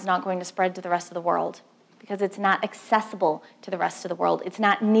paradigm is not going to spread to the rest of the world because it's not accessible to the rest of the world. It's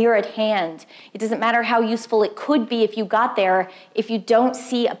not near at hand. It doesn't matter how useful it could be if you got there, if you don't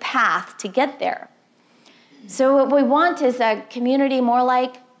see a path to get there. So what we want is a community more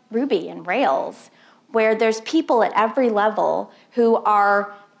like Ruby and Rails, where there's people at every level who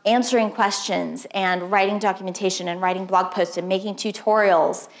are answering questions and writing documentation and writing blog posts and making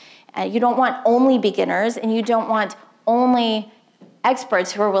tutorials. You don't want only beginners, and you don't want only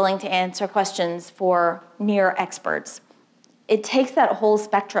experts who are willing to answer questions for near experts. It takes that whole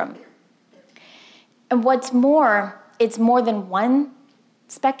spectrum. And what's more, it's more than one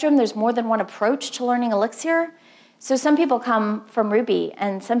spectrum. There's more than one approach to learning Elixir. So some people come from Ruby,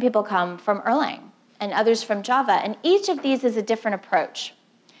 and some people come from Erlang, and others from Java. And each of these is a different approach.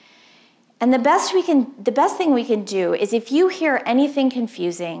 And the best thing we can do is if you hear anything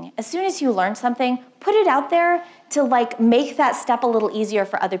confusing, as soon as you learn something, put it out there to make that step a little easier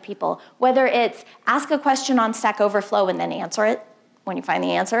for other people. Whether it's ask a question on Stack Overflow and then answer it when you find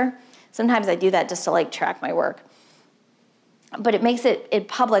the answer. Sometimes I do that just to track my work. But it makes it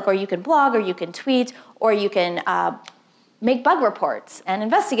public, or you can blog, or you can tweet, or you can make bug reports and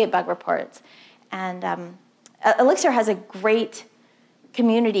investigate bug reports. And Elixir has a great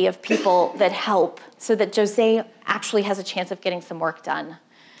community of people that help so that Jose actually has a chance of getting some work done.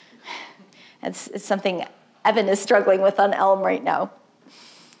 It's something Evan is struggling with on Elm right now.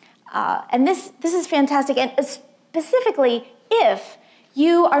 And this is fantastic. And specifically, if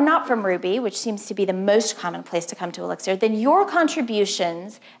you are not from Ruby, which seems to be the most common place to come to Elixir, then your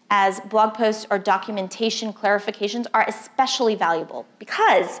contributions as blog posts or documentation clarifications are especially valuable,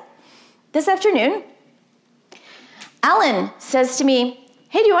 because this afternoon, Alan says to me,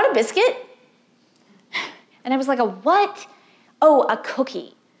 "Hey, do you want a biscuit?" And I was like, "A what?" "Oh, a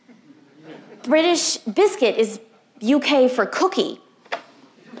cookie. British biscuit is UK for cookie."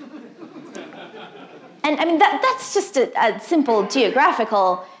 And I mean, that's just a simple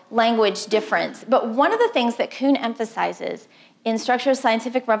geographical language difference. But one of the things that Kuhn emphasizes in Structure of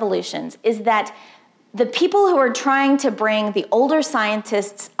Scientific Revolutions is that the people who are trying to bring the older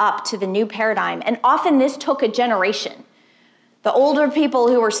scientists up to the new paradigm, and often this took a generation. The older people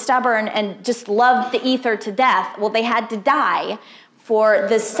who were stubborn and just loved the ether to death, well, they had to die for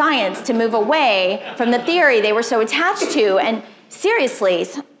the science to move away from the theory they were so attached to. And seriously,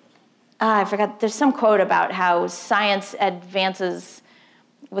 I forgot, there's some quote about how science advances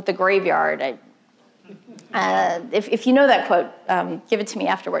with the graveyard. If you know that quote, give it to me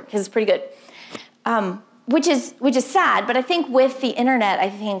afterward, because it's pretty good. Which is sad, but I think with the internet, I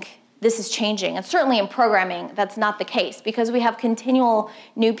think this is changing. And certainly in programming, that's not the case, because we have continual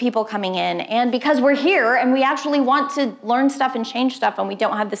new people coming in, and because we're here and we actually want to learn stuff and change stuff, and we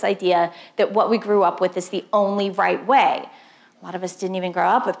don't have this idea that what we grew up with is the only right way. A lot of us didn't even grow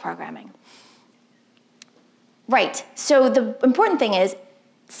up with programming. Right, so the important thing is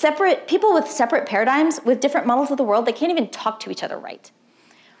people with separate paradigms, with different models of the world, they can't even talk to each other right.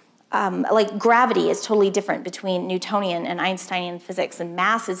 Like gravity is totally different between Newtonian and Einsteinian physics, and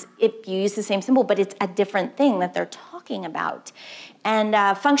mass is, you use the same symbol, but it's a different thing that they're talking about. And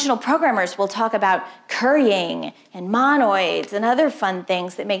functional programmers will talk about currying and monoids and other fun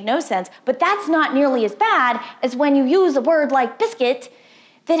things that make no sense, but that's not nearly as bad as when you use a word like biscuit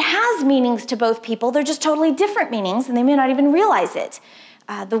that has meanings to both people. They're just totally different meanings, and they may not even realize it.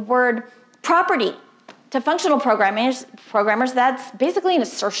 The word property, to functional programmers, that's basically an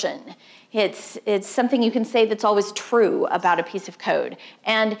assertion. It's something you can say that's always true about a piece of code.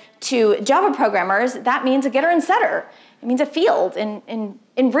 And to Java programmers, that means a getter and setter. It means a field. In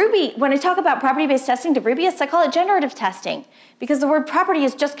Ruby, when I talk about property-based testing to Rubyists, I call it generative testing, because the word property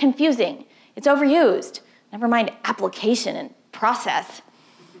is just confusing. It's overused. Never mind application and process.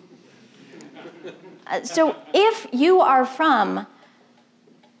 So if you are from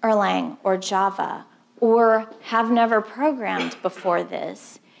Erlang or Java, or have never programmed before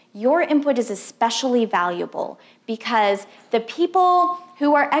this, your input is especially valuable, because the people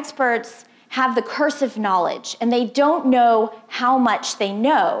who are experts have the cursive knowledge, and they don't know how much they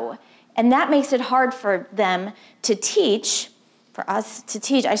know. And that makes it hard for them to teach, for us to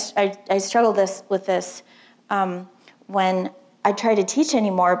teach. I struggle with this when I try to teach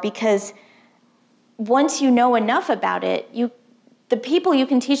anymore, because once you know enough about it, the people you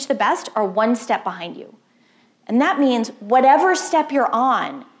can teach the best are one step behind you. And that means whatever step you're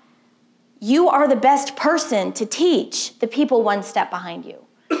on, you are the best person to teach the people one step behind you.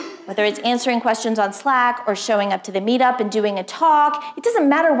 Whether it's answering questions on Slack or showing up to the meetup and doing a talk, it doesn't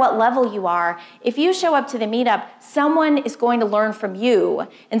matter what level you are. If you show up to the meetup, someone is going to learn from you,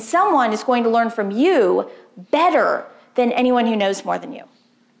 and someone is going to learn from you better than anyone who knows more than you.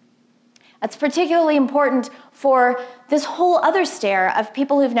 That's particularly important for this whole other stair of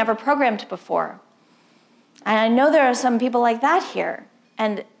people who've never programmed before. And I know there are some people like that here,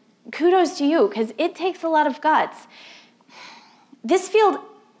 and kudos to you, because it takes a lot of guts. This field,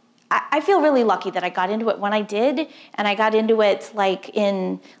 I feel really lucky that I got into it when I did, and I got into it like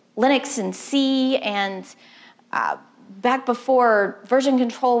in Linux and C, and back before version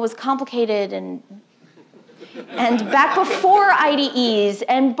control was complicated, and back before IDEs,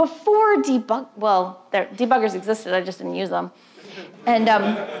 and before debuggers existed, I just didn't use them. And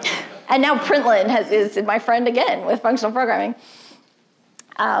now Println is my friend again with functional programming.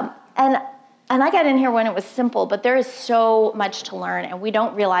 And I got in here when it was simple, but there is so much to learn, and we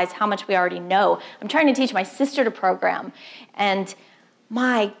don't realize how much we already know. I'm trying to teach my sister to program, and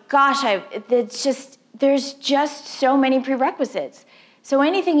my gosh, there's just so many prerequisites. So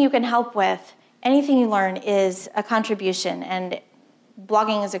anything you can help with, anything you learn is a contribution, and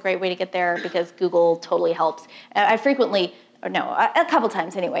blogging is a great way to get there because Google totally helps. A couple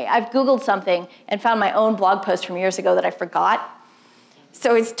times anyway, I've Googled something and found my own blog post from years ago that I forgot.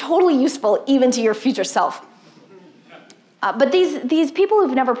 So it's totally useful even to your future self. But these people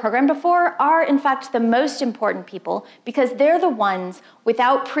who've never programmed before are, in fact, the most important people, because they're the ones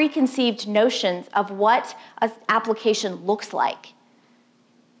without preconceived notions of what an application looks like.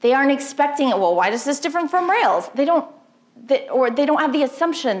 They aren't expecting it. Well, why is this different from Rails? They don't have the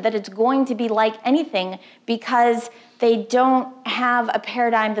assumption that it's going to be like anything, because they don't have a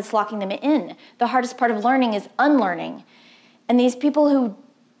paradigm that's locking them in. The hardest part of learning is unlearning. And these people who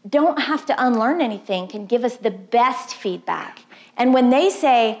don't have to unlearn anything can give us the best feedback. And when they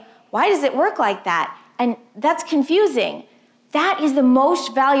say, why does it work like that? And that's confusing. That is the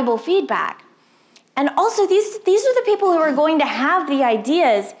most valuable feedback. And also, these are the people who are going to have the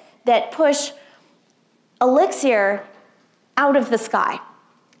ideas that push Elixir out of the sky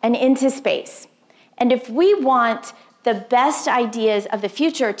and into space. And if we want the best ideas of the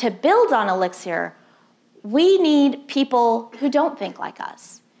future to build on Elixir, we need people who don't think like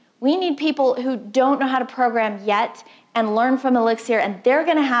us. We need people who don't know how to program yet and learn from Elixir, and they're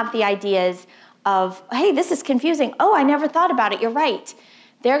going to have the ideas of, hey, this is confusing. Oh, I never thought about it. You're right.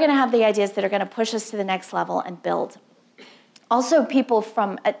 They're going to have the ideas that are going to push us to the next level and build Also people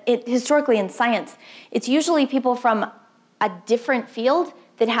from, historically in science, it's usually people from a different field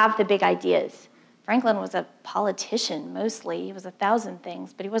that have the big ideas. Franklin was a politician mostly. He was 1,000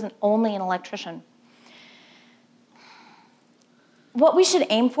 things, but he wasn't only an electrician. What we should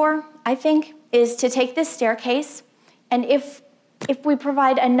aim for, I think, is to take this staircase, and if we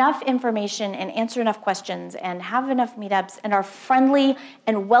provide enough information and answer enough questions and have enough meetups and are friendly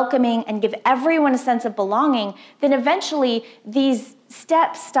and welcoming and give everyone a sense of belonging, then eventually these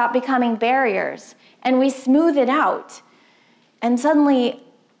steps stop becoming barriers and we smooth it out. And suddenly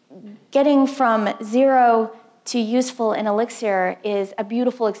getting from zero to useful in Elixir is a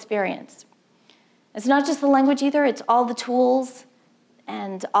beautiful experience. It's not just the language either, it's all the tools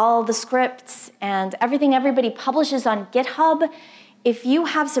and all the scripts and everything everybody publishes on GitHub. If you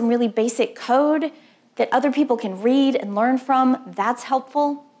have some really basic code that other people can read and learn from, that's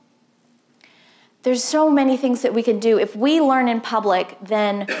helpful. There's so many things that we can do. If we learn in public,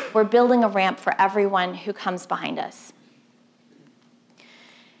 then we're building a ramp for everyone who comes behind us.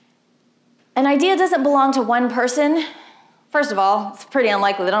 An idea doesn't belong to one person. First of all, it's pretty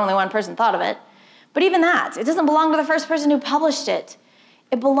unlikely that only one person thought of it. But even that, it doesn't belong to the first person who published it.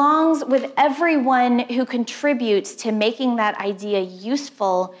 It belongs with everyone who contributes to making that idea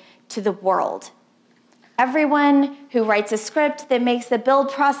useful to the world. Everyone who writes a script that makes the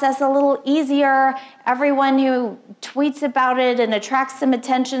build process a little easier, everyone who tweets about it and attracts some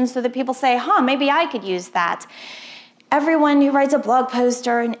attention so that people say, huh, maybe I could use that. Everyone who writes a blog post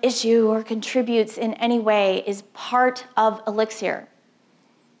or an issue or contributes in any way is part of Elixir.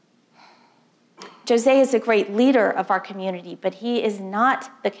 Jose is a great leader of our community, but he is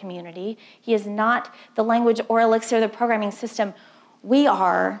not the community. He is not the language or Elixir, the programming system. We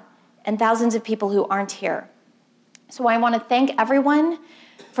are, and thousands of people who aren't here. So I want to thank everyone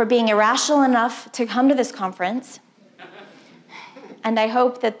for being irrational enough to come to this conference. And I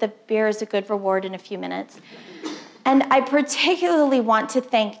hope that the beer is a good reward in a few minutes. And I particularly want to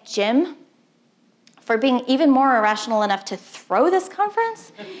thank Jim for being even more irrational enough to throw this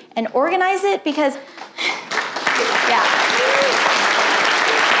conference and organize it, because, yeah.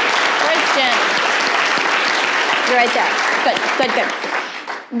 Where's Jim? You're right there.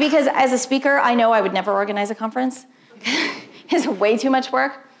 Good. Because as a speaker, I know I would never organize a conference. It's way too much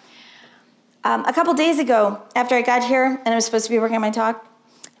work. A couple days ago, after I got here and I was supposed to be working on my talk,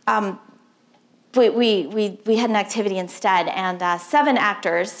 we had an activity instead, and 7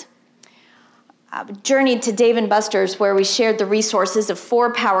 actors journeyed to Dave & Buster's, where we shared the resources of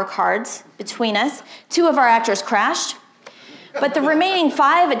 4 power cards between us. 2 of our actors crashed, but the remaining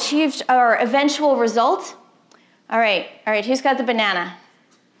 5 achieved our eventual result. All right, who's got the banana?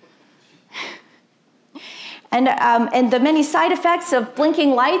 And the many side effects of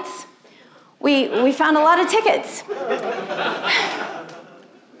blinking lights, we found a lot of tickets.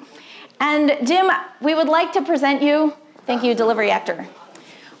 And Jim, we would like to present you, thank you, delivery actor,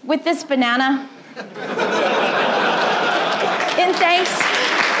 with this banana. In thanks.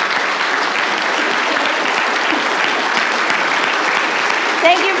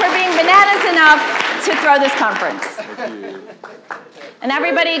 Thank you for being bananas enough to throw this conference. And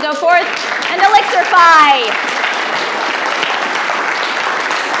everybody go forth and Elixirify.